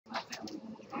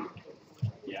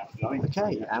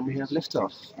Okay, and we have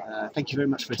liftoff. Thank you very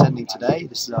much for attending today.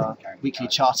 This is our weekly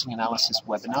charting analysis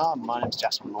webinar. My name is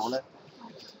Jasper Lawler,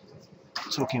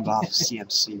 talking about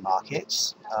CMC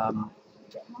Markets.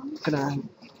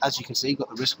 As you can see, got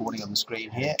the risk warning on the screen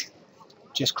here.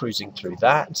 Just cruising through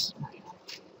that,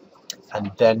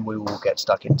 and then we will get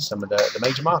stuck into some of the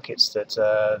major markets that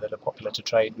are popular to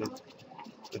trade with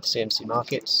CMC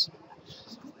Markets.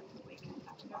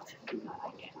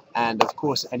 And of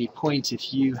course, at any point,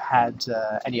 if you had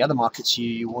any other markets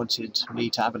you wanted me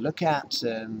to have a look at,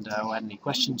 and or had any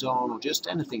questions on, or just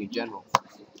anything in general,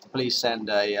 please send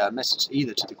a message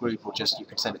either to the group, or just you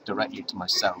can send it directly to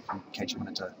myself in case you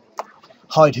wanted to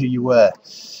hide who you were.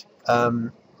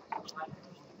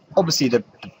 Obviously, the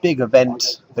big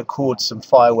event that caused some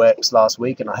fireworks last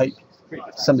week, and I hope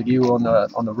some of you were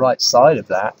on the right side of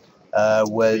that,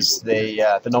 was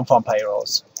the non-farm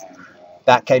payrolls.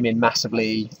 That came in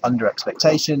massively under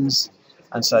expectations,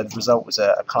 and so the result was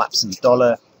a collapse in the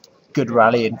dollar, good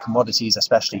rally in commodities,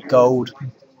 especially gold,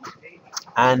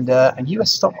 and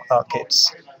US stock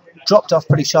markets dropped off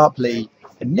pretty sharply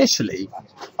initially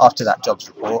after that jobs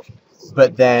report,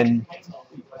 but then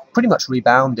pretty much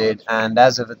rebounded, and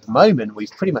as of at the moment,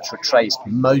 we've pretty much retraced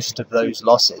most of those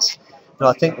losses. Now,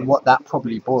 I think what that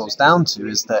probably boils down to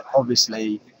is that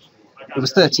obviously it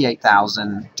was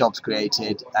 38,000 jobs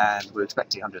created, and we're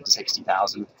expecting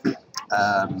 160,000.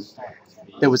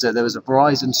 There was a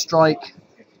Verizon strike,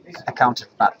 accounted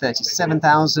for about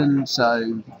 37,000.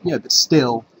 So but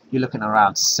still you're looking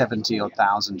around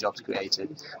 70,000 jobs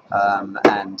created,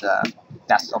 and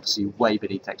that's obviously way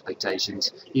beneath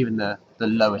expectations. Even the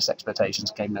lowest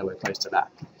expectations came nowhere close to that.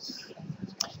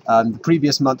 The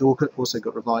previous month also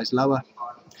got revised lower.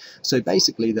 So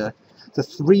basically the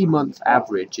 3-month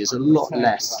average is a lot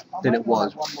less than it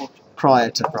was prior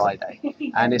to Friday,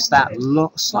 and it's that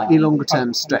slightly longer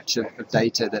term stretch of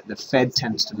data that the Fed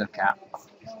tends to look at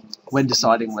when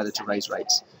deciding whether to raise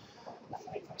rates.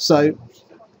 So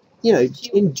on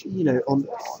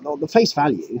the face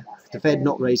value, the Fed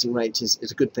not raising rates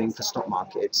is a good thing for stock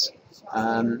markets,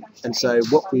 and so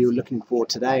what we were looking for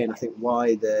today, and I think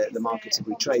why the markets have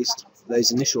retraced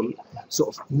those initial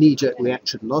sort of knee-jerk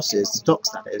reaction losses, stocks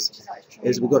that is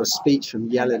we've got a speech from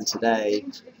Yellen today,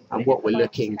 and what we're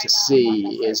looking to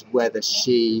see is whether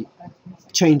she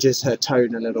changes her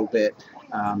tone a little bit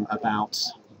about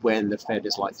when the Fed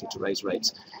is likely to raise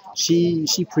rates. She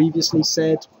previously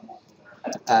said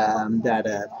that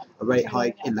a rate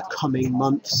hike in the coming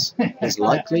months is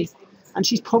likely, and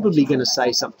she's probably going to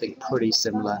say something pretty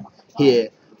similar here,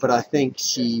 but I think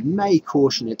she may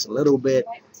caution it a little bit,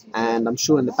 and I'm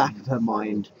sure in the back of her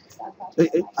mind,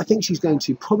 I think she's going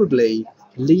to probably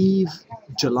leave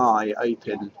July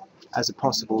open as a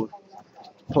possible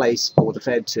place for the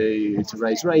Fed to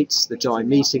raise rates, the July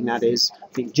meeting that is. I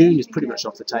think June is pretty much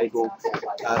off the table,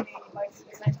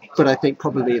 but I think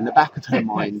probably in the back of her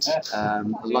mind,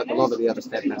 like a lot of the other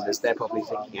Fed members, they're probably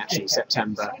thinking actually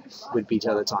September would be the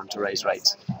other time to raise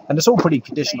rates. And it's all pretty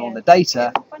conditional on the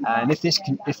data, and if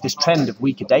this trend of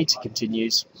weaker data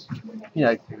continues,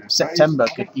 September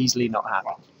could easily not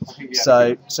happen.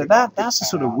 So that's a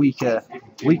sort of weaker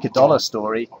dollar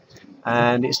story,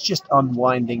 and it's just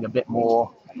unwinding a bit more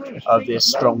of this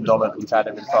strong dollar that we've had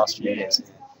over the past few years.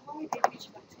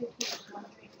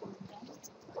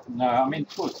 No, I mean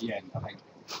towards the end, I think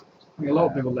a lot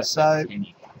of people left. So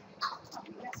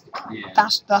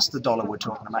that's the dollar we're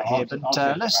talking about here. But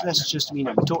let's just we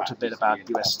talked a bit about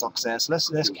US stocks there. So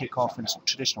let's kick off in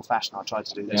traditional fashion. I'll try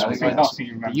to do this.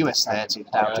 The US 30, the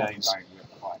Dow Jones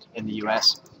in the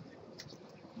US.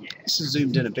 This is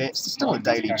zoomed in a bit. It's still a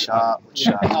daily chart, which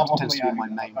tends to be my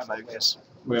main focus.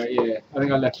 Well, yeah, I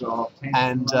think I left it off.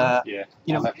 And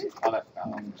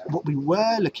what we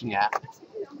were looking at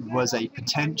was a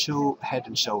potential head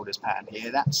and shoulders pattern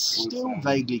here. That still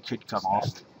vaguely could come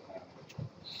off.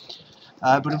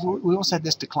 But we also had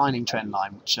this declining trend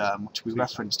line, which we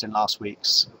referenced in last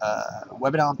week's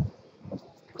webinar.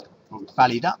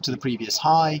 Valued up to the previous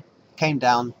high, came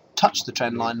down, touched the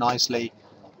trend line nicely.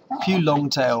 A few long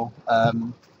tail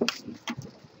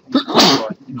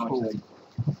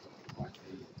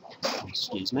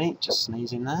excuse me, just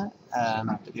sneezing there.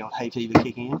 The old hay fever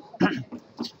kicking in.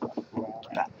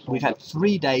 We've had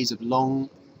 3 days of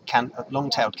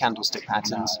long-tailed candlestick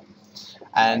patterns,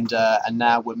 and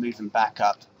now we're moving back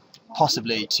up,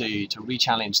 possibly to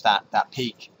re-challenge that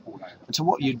peak. And so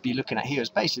what you'd be looking at here is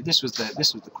basically this was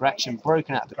the correction,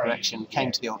 broken out of the correction,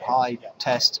 came to the old high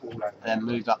test, then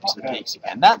moved up to the peaks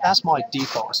again. That's my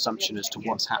default assumption as to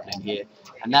what's happening here,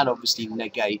 and that obviously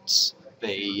negates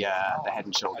the head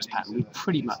and shoulders pattern. We've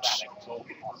pretty much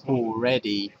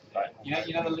already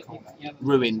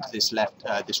ruined this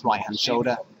this right hand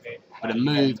shoulder, but a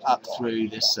move up through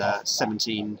this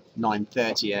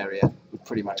 17,930 area would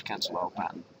pretty much cancel our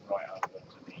pattern.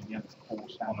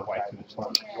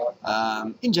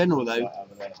 In general though,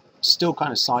 still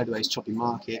kind of sideways choppy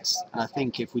markets, and I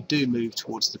think if we do move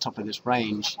towards the top of this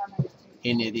range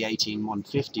in near the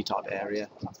 18,150 type area,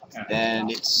 then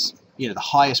it's, you know, the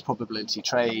highest probability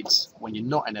trades when you're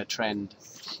not in a trend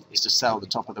is to sell the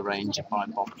top of the range and buy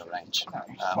the bottom of the range.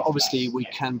 Obviously we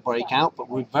can break out, but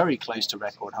we're very close to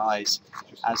record highs,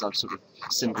 as I've sort of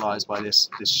symbolized by this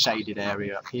shaded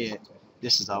area up here.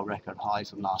 This is our record high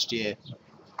from last year.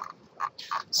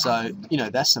 So, you know,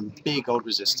 there's some big old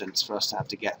resistance for us to have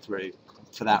to get through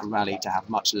for that rally to have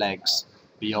much legs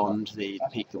beyond the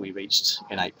peak that we reached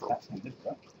in April.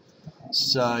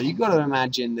 So you've got to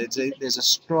imagine that there's a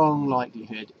strong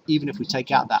likelihood, even if we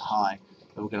take out that high,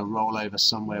 that we're going to roll over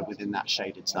somewhere within that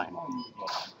shaded zone.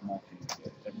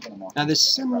 Now there's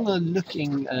similar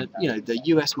looking, you know, the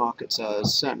US markets are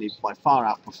certainly by far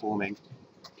outperforming.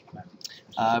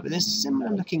 But there's similar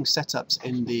looking setups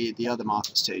in the other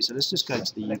markets too. So let's just go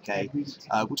to the UK,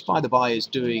 which by the by is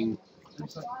doing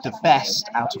the best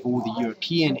out of all the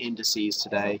European indices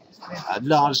today,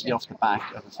 largely off the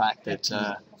back of the fact that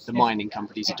the mining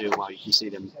companies are doing well. You can see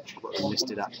them, I've got them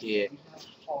listed up here.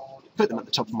 Put them at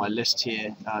the top of my list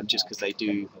here, just because they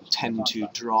do tend to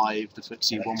drive the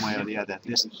FTSE one way or the other.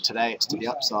 Today it's to the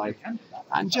upside,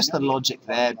 and just the logic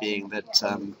there being that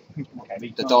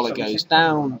the dollar goes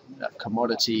down,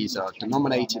 commodities are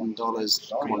denominated in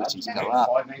dollars, commodities go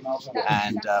up,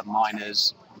 and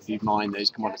miners who mine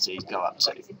those commodities go up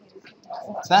too.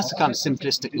 So that's the kind of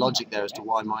simplistic logic there as to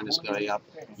why miners are going up.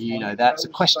 You know, that's a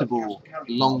questionable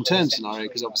long-term scenario,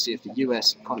 because obviously if the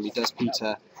US economy does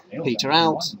peter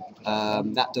out,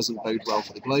 that doesn't bode well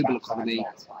for the global economy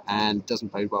and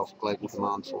doesn't bode well for global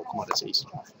demand for commodities.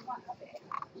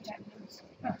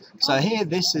 So here,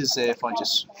 this is, if I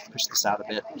just push this out a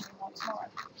bit,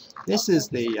 this is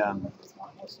the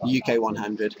UK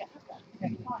 100.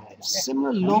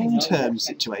 Similar long-term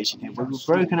situation here, where we've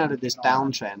broken out of this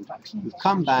downtrend, we've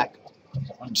come back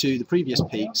to the previous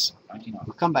peaks,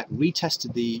 we've come back,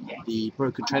 retested the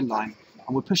broken trend line,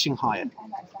 and we're pushing higher.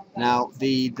 Now,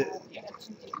 the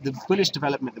bullish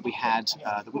development that we had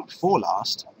the week before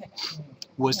last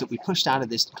was that we pushed out of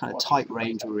this kind of tight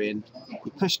range we're in,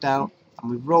 we pushed out, and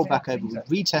we've rolled back over, we've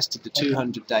retested the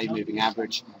 200-day moving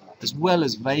average, as well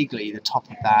as vaguely the top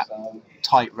of that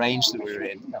tight range that we were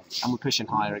in, and we're pushing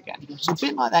higher again. So a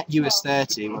bit like that US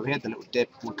 30, where we had the little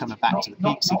dip, we're coming back to the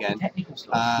peaks again.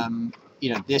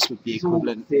 You know, this would be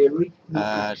equivalent to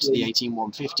the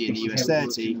 18,150 in the US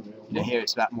 30. You know, here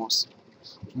it's about more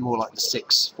like the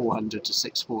 6,400 to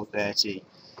 6,430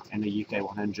 in the UK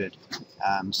 100.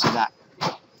 So that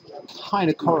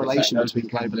kind of correlation between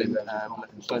global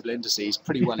indices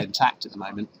pretty well intact at the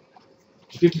moment.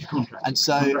 And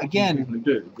so again,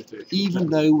 even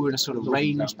though we're in a sort of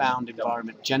range-bound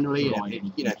environment generally,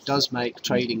 it does make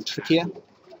trading trickier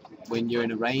when you're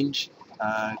in a range,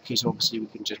 because obviously we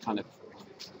can just kind of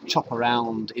chop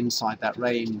around inside that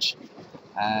range,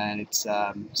 and it's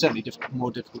certainly more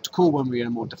difficult to call when we're in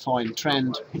a more defined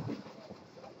trend.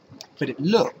 But it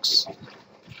looks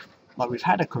like we've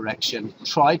had a correction,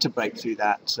 tried to break through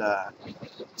that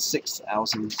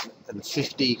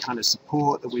 6,050 kind of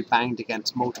support that we banged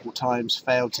against multiple times,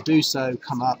 failed to do so,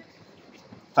 come up,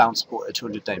 found support at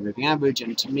 200-day moving average,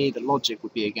 and to me the logic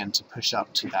would be again to push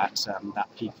up to that that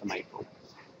peak from April.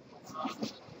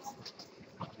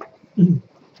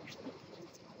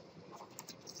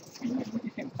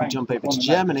 Jump over to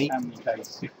Germany.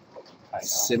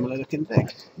 Similar looking thing.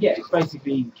 Yeah, it's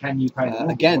basically, can you pay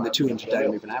again, the 200-day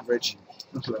moving average.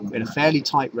 We had a fairly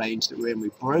tight range that we're in. We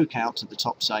broke out to the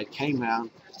top side, came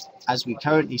round. As we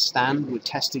currently stand, we're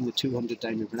testing the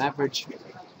 200-day moving average,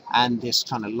 and this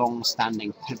kind of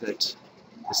long-standing pivot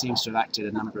that seems to have acted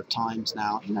a number of times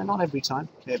now. You know, not every time.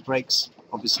 It breaks,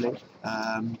 obviously,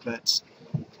 but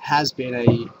has been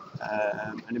an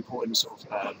important sort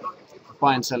of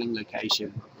buy and selling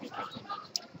location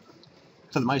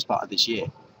for the most part of this year.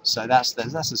 So that's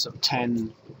a sort of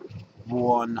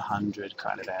 10-100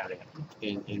 kind of area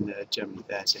in the Germany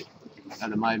 30 at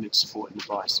the moment, supporting the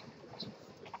price.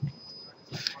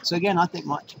 So again, I think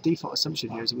my default assumption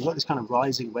here is that we've got this kind of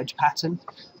rising wedge pattern.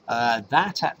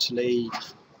 That actually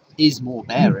is more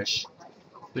bearish,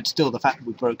 but still the fact that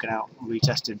we've broken out,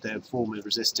 retested the former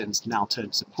resistance, now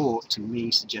turned support, to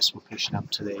me suggests we're pushing up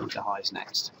to the highs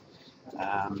next.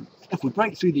 If we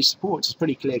break through these supports, it's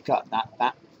pretty clear cut.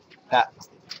 That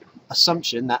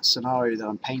assumption, that scenario that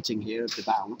I'm painting here of the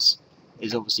bounce,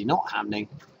 is obviously not happening,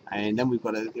 and then we've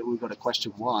got to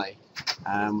question why.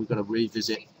 We've got to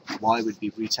revisit why we'd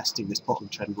be retesting this bottom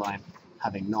trend line,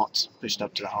 having not pushed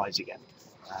up to the highs again.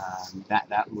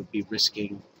 That would be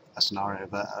risking a scenario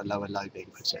of a lower low being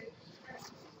put in.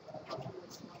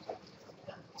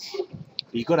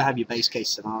 You've got to have your base case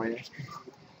scenario,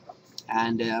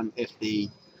 and if the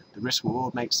risk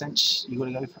reward makes sense, you've got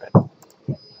to go for it.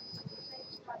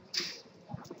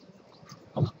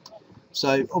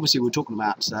 So obviously we're talking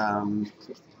about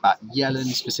Yellen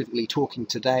specifically talking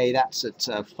today. That's at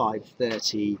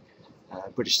 5:30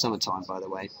 British summertime, by the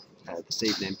way, this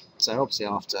evening. So obviously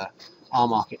after our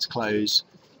markets close.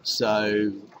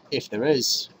 So if there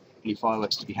is any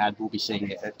fireworks to be had, we'll be seeing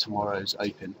it at tomorrow's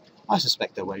open. I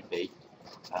suspect there won't be.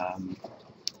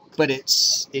 But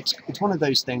it's one of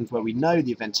those things where we know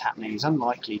the event's happening. It's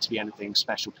unlikely to be anything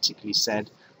special particularly said.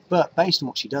 But based on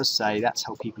what she does say, that's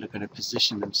how people are going to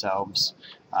position themselves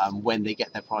when they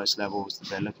get their price levels that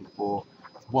they're looking for,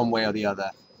 one way or the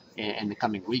other, in the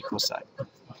coming week or so.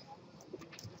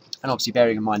 And obviously,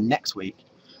 bearing in mind next week,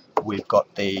 we've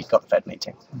got the Fed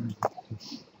meeting.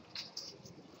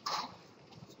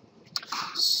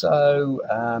 So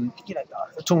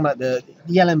talking about the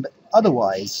Yellen, but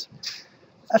otherwise,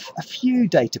 a few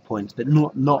data points, but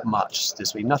not much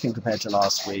this week. Nothing compared to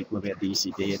last week, where we had the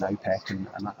ECB and OPEC and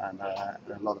a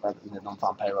lot of other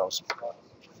non-farm payrolls.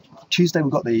 Tuesday we've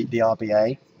got the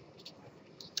RBA.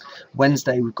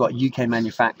 Wednesday we've got UK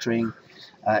manufacturing,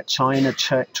 China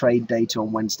trade data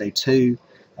on Wednesday too.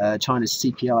 China's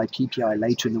CPI, PPI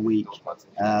later in the week,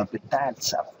 but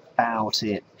that's about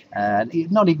it.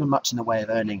 Not even much in the way of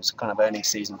earnings. Kind of earnings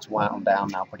season's wound down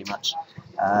now pretty much.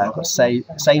 Got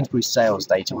Sainsbury's sales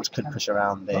data, which could push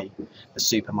around the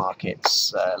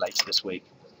supermarkets later this week.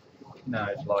 No,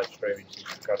 it's live streaming, so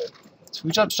you've got it. So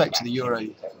we jump straight to the euro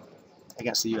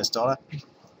against the US dollar.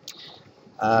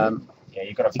 Yeah,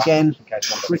 you've got Again,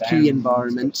 tricky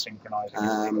environment.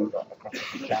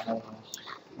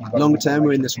 Longer term,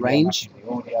 we're in this range,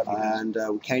 and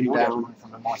we came down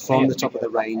from the top of the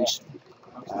range.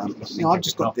 I've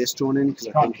just got this drawn in because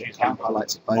I think it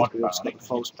highlights it both. We've also got the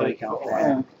false break out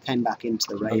there, pen back into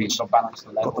the range.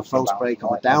 Got the false break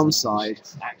on the downside.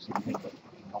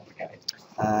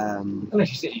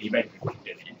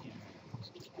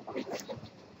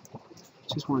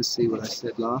 Just want to see what I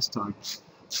said last time.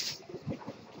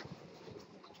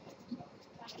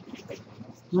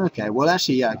 Okay, well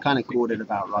actually, yeah, I kind of called it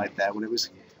about right there when it was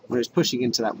pushing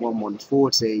into that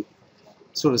 1140.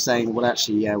 Sort of saying, well,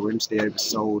 actually, yeah, we're into the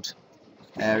oversold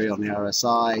area on the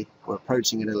RSI. We're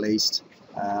approaching it at least.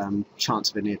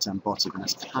 Chance of a near-term bottom, and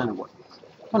that's kind of what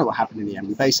happened in the end.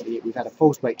 We've had a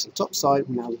false break to the top side,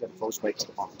 and now we've had a false break to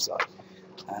the bottom side,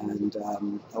 and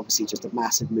obviously just a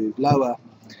massive move lower.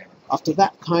 After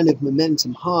that kind of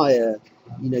momentum higher,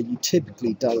 you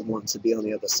typically don't want to be on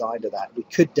the other side of that. We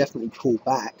could definitely pull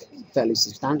back fairly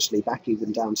substantially, back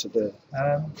even down to the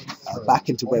back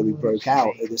into where we broke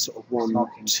out at the sort of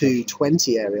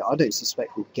 1-220 area. I don't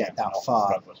suspect we'll get that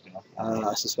far.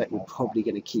 I suspect we're probably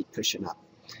going to keep pushing up.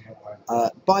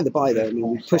 By the by, though, I mean,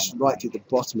 we pushed right through the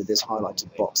bottom of this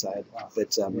highlighted box there,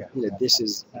 but this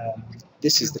is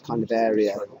the kind of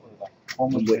area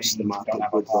in which the market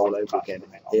would roll over again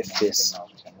if this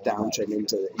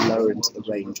downtrend lower into the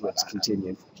range were to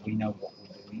continue. We know what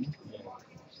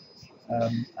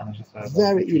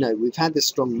we're doing. We've had this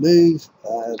strong move.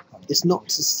 It's not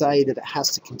to say that it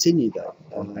has to continue though.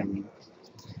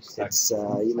 It's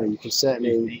you can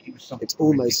certainly. It's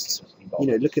almost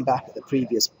looking back at the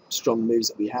previous strong moves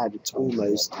that we had. It's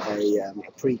almost a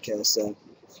precursor.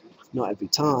 Not every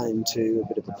time to a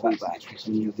bit of a pullback. These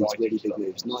really big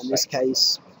moves. Not in this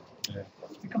case.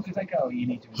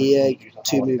 Here,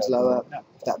 2 moves lower.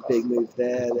 That big move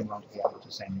there.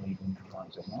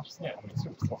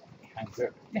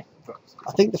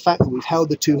 I think the fact that we've held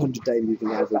the 200-day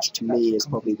moving average to me is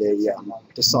probably the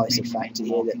decisive factor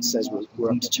here that says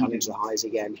we're up to challenge the highs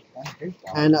again.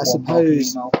 And I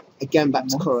suppose, again, back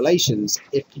to correlations,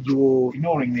 if you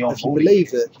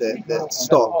believe that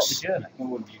stocks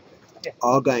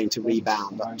are going to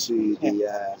rebound up to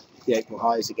the April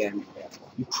highs again,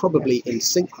 you're probably in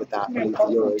sync with that. I believe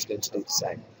the euro is going to do the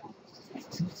same.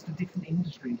 It's a different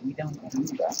industry. We don't do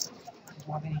that.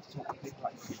 Why they need to talk a bit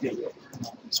like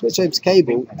Switch over to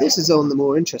cable. This is on the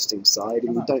more interesting side,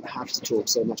 and we don't have to talk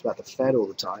so much about the Fed all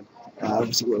the time.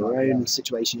 Obviously, we've got our own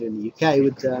situation in the UK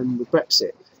with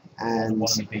Brexit, and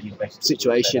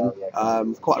situation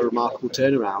quite a remarkable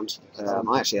turnaround.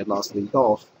 I actually had last week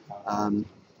off.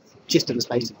 Just in the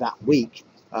space of that week,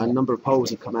 a number of polls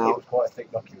have come out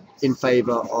in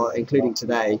favour, or including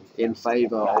today, in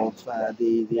favour of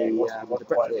the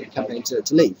Brexit campaign to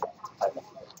leave.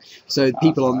 So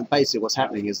people on basically what's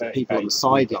happening is that people on the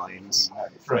sidelines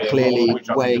are clearly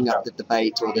weighing up the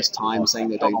debate all this time, saying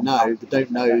they don't know. The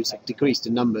don't knows have decreased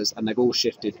in numbers, and they've all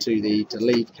shifted to the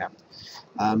leave camp.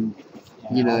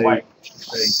 You know,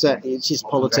 so it's just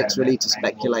politics really to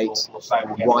speculate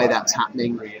why that's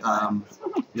happening.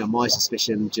 You know, my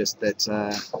suspicion just that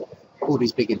all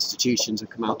these big institutions have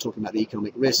come out talking about the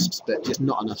economic risks, but just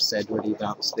not enough said really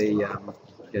about the you know,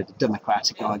 the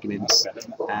democratic arguments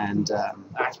and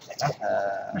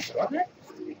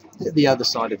the other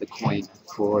side of the coin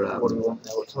for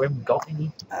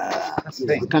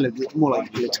kind of more like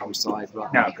the political side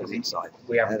rather than the economic side.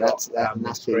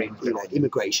 That's been, you know,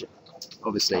 immigration,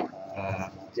 obviously.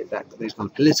 Those kind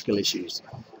of political issues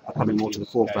are coming more to the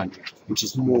forefront, which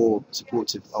is more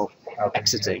supportive of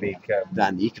exiting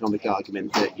than the economic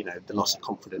argument that, you know, the loss of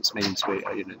confidence means we,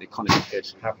 you know, the economy could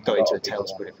go into a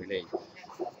tailspin if we leave.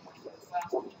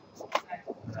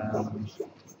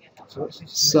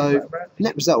 So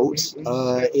net result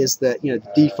is that, you know,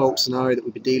 the default scenario that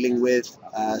we've been dealing with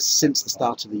since the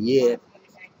start of the year,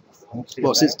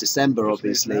 well, since December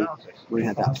obviously, when we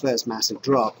had that first massive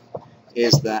drop,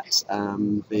 is that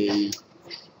the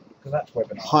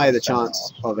higher the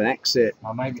chance of an exit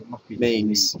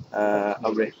means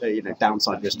you know,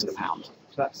 downside risk to the pound.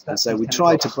 And so we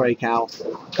tried to break out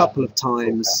a couple of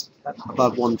times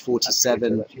above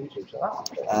 147,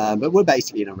 but we're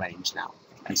basically in a range now.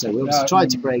 And so we obviously tried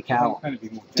to break out,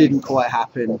 didn't quite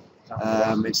happen.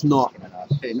 It's not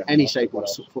in any shape or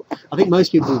form. I think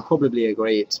most people will probably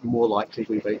agree it's more likely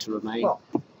we vote to remain,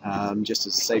 just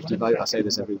as a safety vote. I say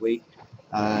this every week.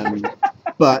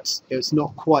 But it's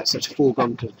not quite such a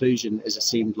foregone conclusion as it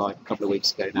seemed like a couple of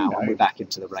weeks ago now, and we're back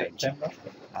into the range.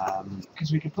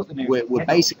 We're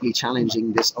basically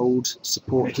challenging this old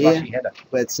support here,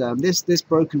 but this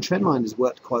broken trend line has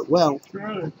worked quite well,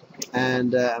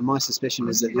 and my suspicion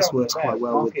is that this works quite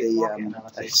well with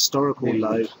the historical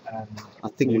low. I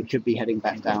think we could be heading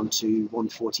back down to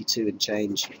 142 and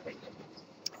change.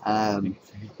 You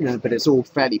know, but it's all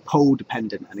fairly pole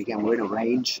dependent, and again, we're in a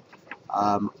range.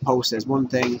 Poll says one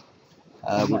thing,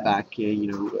 we're back, you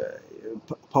know,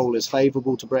 poll is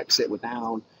favourable to Brexit, we're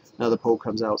down. Another poll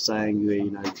comes out saying,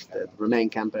 you know, the Remain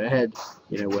camp are ahead,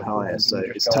 you know, we're higher. So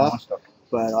it's tough,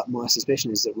 but my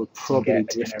suspicion is that we're probably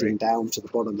drifting down to the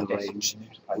bottom of the range.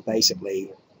 We're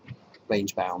basically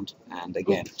range bound, and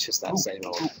again, just that same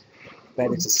old.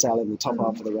 Better to sell in the top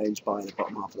half of the range, buy in the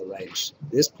bottom half of the range.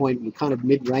 At this point, we're kind of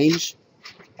mid-range,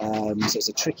 so it's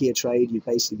a trickier trade. You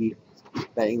basically be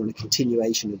betting on a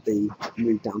continuation of the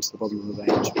move down to the bottom of the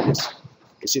range, because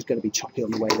it's just going to be choppy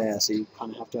on the way there, so you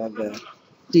kind of have to have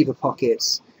deeper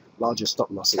pockets, larger stop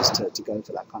losses to go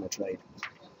for that kind of trade.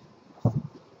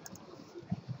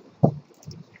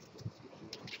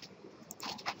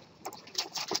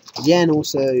 Yen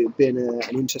also been an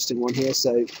interesting one here,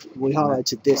 so we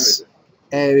highlighted this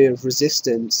area of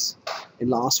resistance in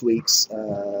last week's,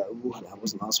 well, that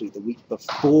wasn't last week, the week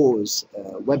before's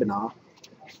webinar.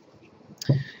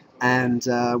 And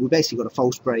we basically got a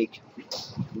false break,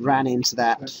 ran into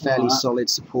that fairly solid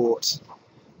support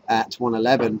at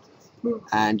 111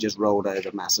 and just rolled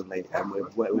over massively, and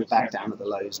we're back down at the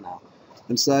lows now.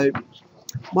 And so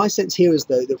my sense here is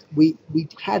though that we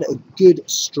had a good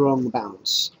strong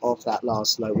bounce off that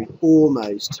last low. We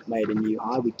almost made a new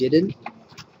high, we didn't.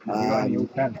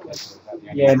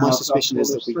 Yeah, my suspicion is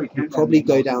that we could probably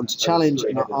go down to challenge,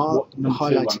 and our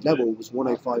highlighted level was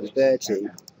 105.30.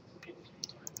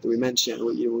 We mentioned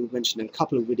in a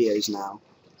couple of videos now,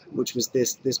 which was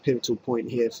this pivotal point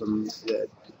here from the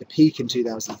peak in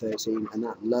 2013 and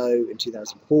that low in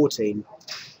 2014.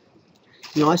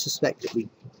 You know, I suspect that we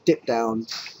dip down,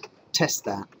 test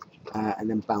that, and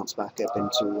then bounce back up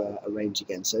into a range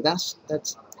again. So that's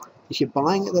if you're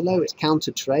buying at the low, it's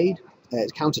counter trade,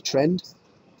 it's counter trend.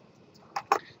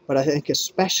 But I think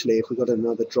especially if we got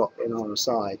another drop in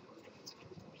RSI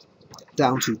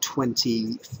down to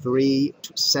 23,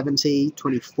 70,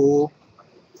 24,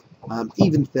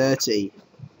 even 30,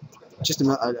 just an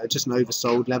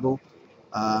oversold level,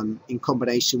 in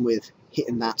combination with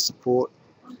hitting that support.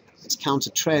 It's counter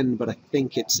trend, but I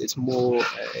think it's more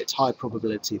it's high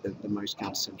probability than most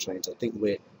counter trend trades. I think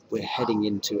we're heading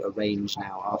into a range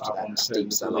now after that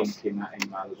steep sell-off.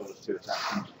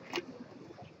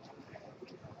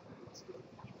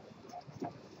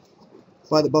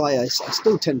 By the by, I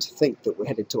still tend to think that we're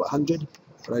headed to 100,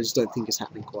 but I just don't think it's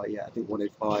happening quite yet. I think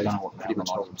 105 pretty much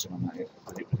holds.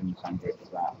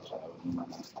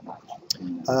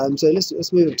 So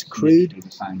let's move on to crude.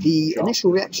 The initial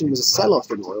reaction was a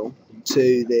sell-off in oil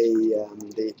to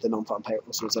the non-farm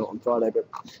payrolls result on Friday, but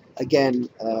again,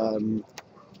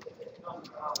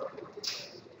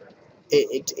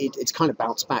 it's kind of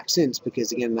bounced back since,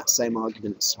 because again that same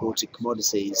argument that supported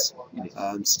commodities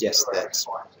suggests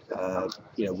that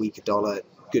weaker dollar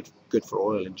good for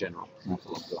oil in general.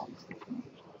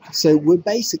 So we're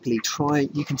basically trying.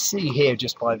 You can see here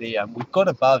just by the we've got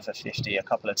above a 50 a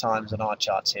couple of times on our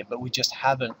charts here, but we just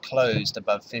haven't closed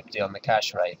above 50 on the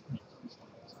cash rate.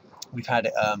 We've had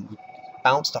it we've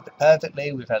bounced off it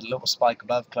perfectly. We've had a little spike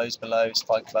above, close below,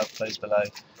 spike above, close below,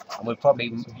 and we're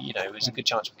probably, there's a good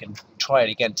chance we can try it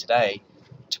again today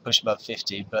to push above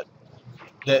 50. But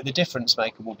the difference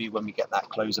maker will be when we get that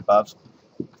close above.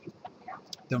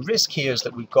 The risk here is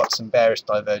that we've got some bearish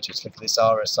divergence. Look at this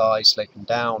RSI sloping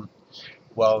down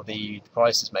while the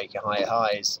price is making higher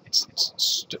highs.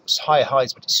 It's higher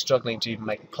highs, but it's struggling to even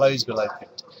make a close below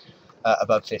 50,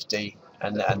 above 50,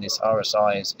 and this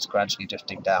RSI is gradually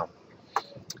drifting down.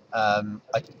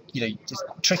 It's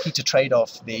tricky to trade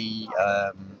off the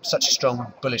such a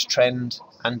strong bullish trend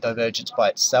and divergence by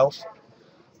itself,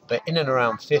 but in and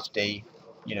around 50,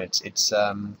 it's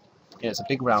a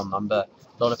big round number.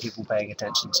 A lot of people paying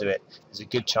attention to it. There's a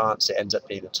good chance it ends up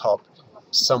being the top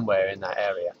somewhere in that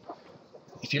area.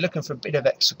 If you're looking for a bit of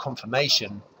extra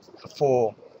confirmation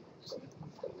before,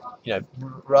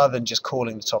 rather than just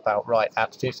calling the top outright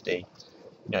at 50,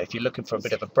 if you're looking for a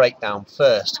bit of a breakdown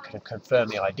first to kind of confirm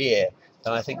the idea,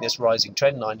 then I think this rising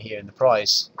trend line here in the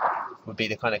price would be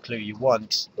the kind of clue you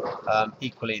want.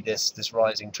 Equally, this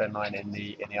rising trend line in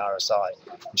the RSI,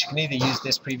 which you can either use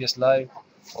this previous low,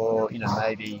 or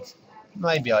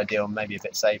maybe ideal, maybe a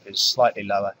bit safer, is slightly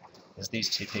lower. There's these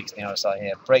two peaks in the RSI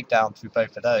here. Breakdown through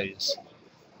both of those,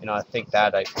 I think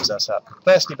that opens us up.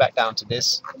 Firstly, back down to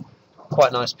this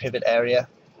quite nice pivot area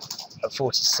at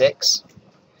 46.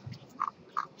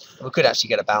 We could actually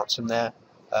get a bounce from there,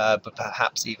 but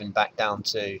perhaps even back down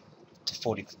to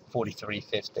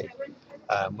 43.50,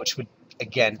 which would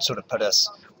again sort of put us.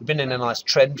 We've been in a nice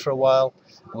trend for a while.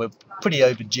 We're pretty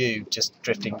overdue, just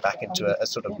drifting back into a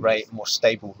sort of more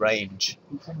stable range.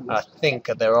 And I think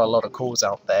there are a lot of calls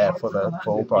out there for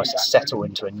oil price to settle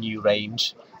into a new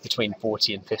range between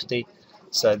 40 and 50.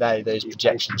 So those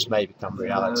projections may become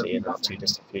reality in the not too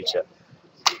distant future.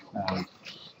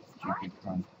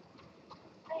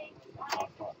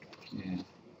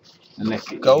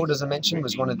 Gold, as I mentioned,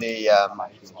 was one of the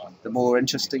more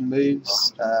interesting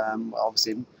moves.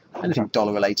 Obviously, anything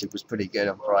dollar related was pretty good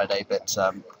on Friday, but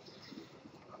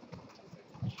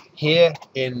here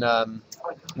in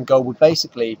gold, we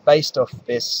basically, based off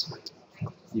this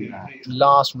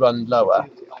last run lower,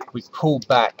 we pulled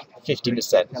back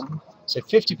 50%. So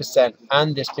 50%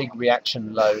 and this big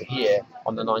reaction low here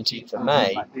on the 19th of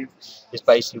May is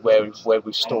basically where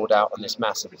we've stalled out on this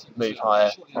massive move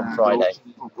higher on Friday.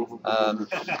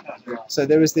 So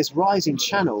there is this rising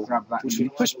channel which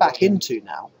we've pushed back into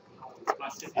now,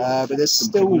 but there's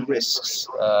still risks.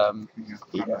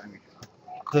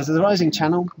 There's the rising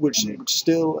channel, which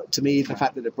still, to me, the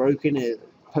fact that it's broken, it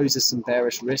poses some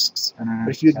bearish risks. But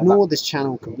if you ignore this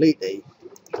channel completely,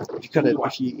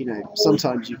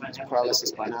 sometimes you can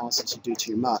paralysis by analysis, you do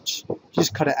too much. You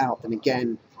just cut it out, and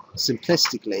again,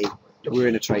 simplistically, we're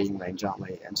in a trading range, aren't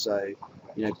we? And so,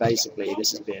 basically,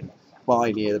 this has been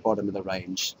buy near the bottom of the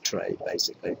range trade,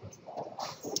 basically.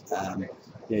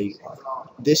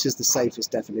 This is the safest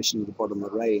definition of the bottom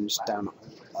of the range, down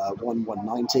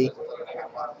 190,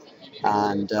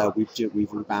 and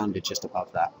we've rebounded just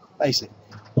above that.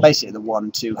 Basically the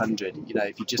 1,200.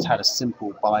 If you just had a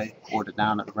simple buy order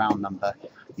down at the round number,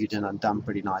 you've done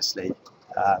pretty nicely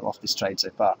off this trade so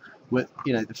far. With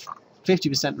the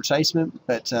 50% retracement,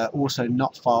 but also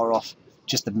not far off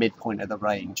just the midpoint of the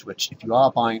range. Which, if you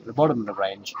are buying at the bottom of the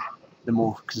range, the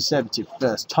more conservative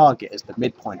first target is the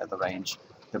midpoint of the range.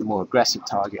 The more aggressive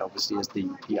target, obviously, is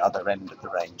the other end of the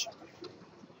range.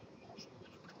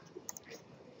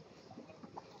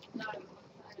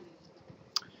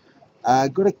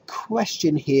 Got a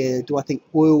question here. Do I think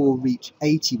oil will reach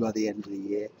 80 by the end of the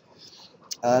year?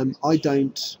 I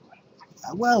don't.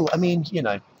 Well, I mean,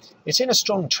 it's in a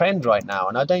strong trend right now,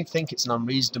 and I don't think it's an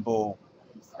unreasonable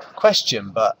question.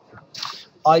 But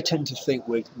I tend to think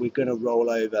we're going to roll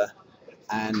over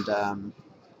and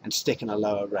stick in a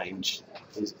lower range.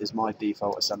 Is my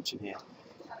default assumption here.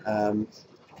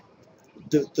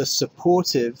 The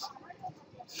supportive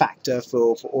factor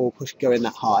for oil push going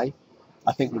that high,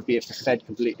 I think, would be if the Fed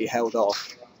completely held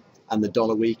off and the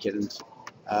dollar weakened.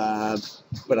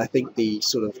 But I think the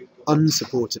sort of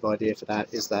unsupportive idea for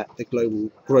that is that the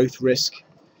global growth risk,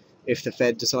 if the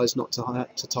Fed decides not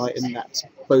to tighten, that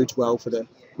bodes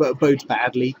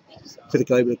badly for the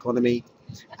global economy,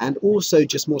 and also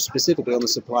just more specifically on the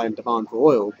supply and demand for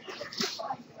oil.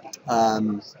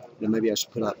 Maybe I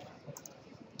should put up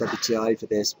WTI for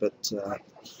this, but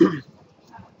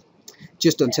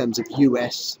just in terms of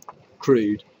US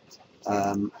crude,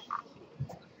 I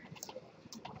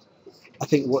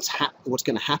think what's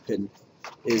going to happen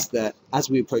is that as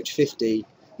we approach 50,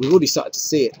 we've already started to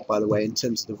see it, by the way, in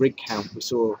terms of the rig count. We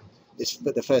saw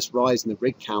the first rise in the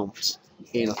rig count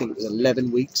in, I think it was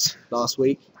 11 weeks last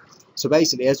week. So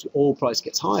basically, as oil price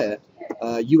gets higher,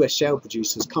 US shale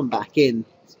producers come back in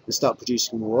and start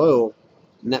producing more oil.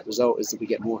 The net result is that we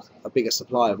get a bigger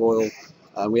supply of oil.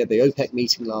 We had the OPEC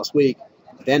meeting last week.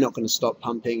 They're not going to stop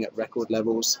pumping at record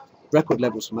levels. Record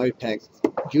levels from OPEC.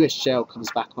 US shale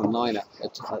comes back online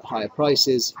at higher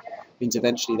prices, means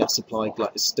eventually that supply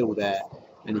glut is still there.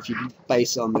 And if you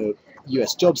base on the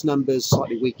US jobs numbers,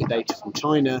 slightly weaker data from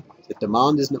China, the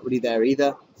demand is not really there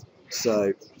either.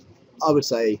 So I would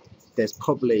say there's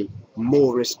probably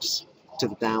more risks to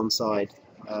the downside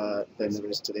than there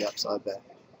is to the upside there.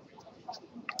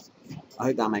 I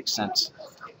hope that makes sense.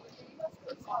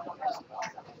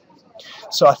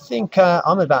 So I think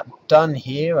I'm about done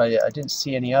here. I didn't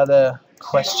see any other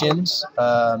questions.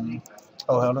 Oh,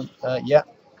 hold on. Yeah.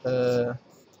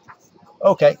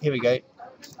 Okay, here we go.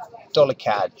 Dollar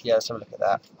CAD. Yeah, let's have a look at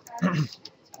that.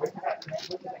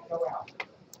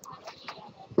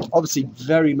 Obviously,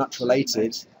 very much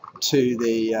related to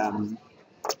the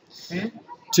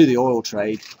oil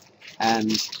trade,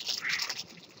 and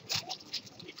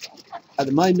at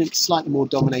the moment, slightly more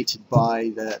dominated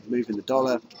by the move in the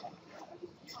dollar.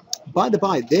 By the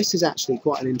by, this is actually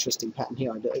quite an interesting pattern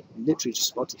here. I literally just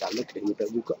spotted that looking at you,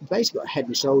 but we've basically got head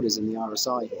and shoulders in the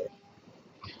RSI here.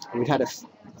 And we've had a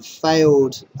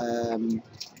failed,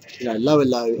 lower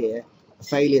low here, a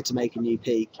failure to make a new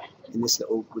peak in this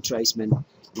little retracement.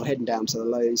 We're heading down to the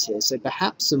lows here, so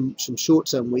perhaps some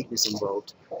short-term weakness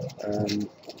involved.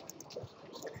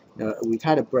 We've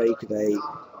had a break of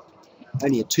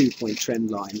only a 2-point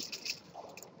trend line.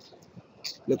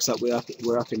 Looks like we're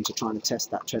up into trying to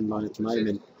test that trend line at the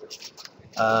moment.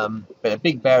 But a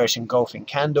big bearish engulfing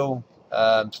candle,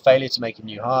 failure to make a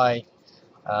new high.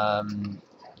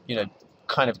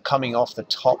 Kind of coming off the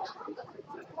top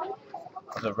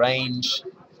of the range,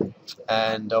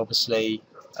 and obviously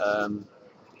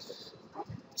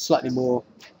slightly more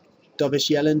dovish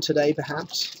Yellen today,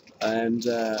 perhaps, and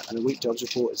a weak jobs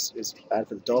report is bad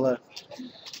for the dollar.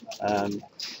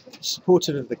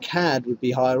 Supportive of the CAD would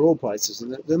be higher oil prices,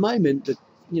 and at the moment,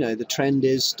 the trend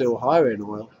is still higher in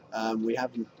oil. We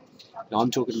haven't.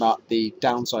 I'm talking about the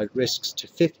downside risks to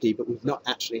 50, but we've not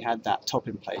actually had that top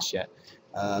in place yet.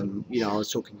 I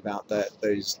was talking about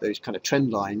those kind of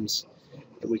trend lines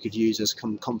that we could use as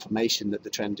confirmation that the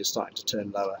trend is starting to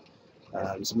turn lower.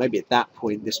 So maybe at that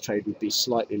point, this trade would be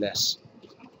slightly less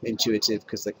intuitive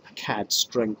because the CAD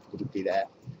strength wouldn't be there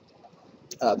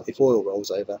if oil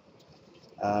rolls over.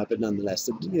 But nonetheless,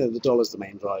 the dollar's the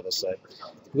main driver. So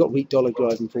we've got weak dollar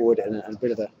driving forward and a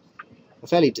bit of a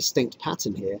fairly distinct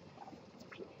pattern here.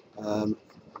 A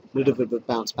little bit of a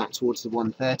bounce back towards the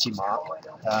 130 mark,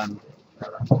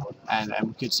 and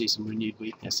we could see some renewed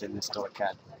weakness in this dollar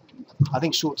CAD. I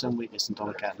think short-term weakness in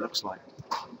dollar CAD looks like.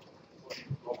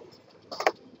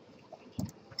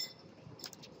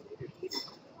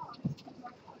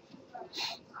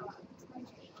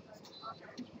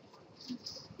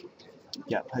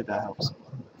 Yeah, hope that helps.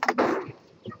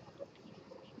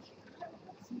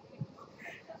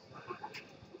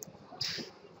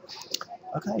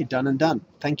 Okay, done and done.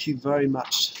 Thank you very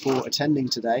much for attending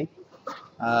today.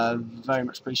 Very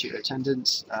much appreciate your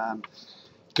attendance.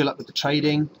 Good luck with the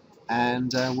trading,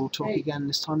 and we'll talk again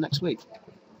this time next week.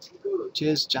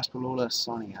 Cheers, Jasper Lawler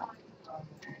signing out.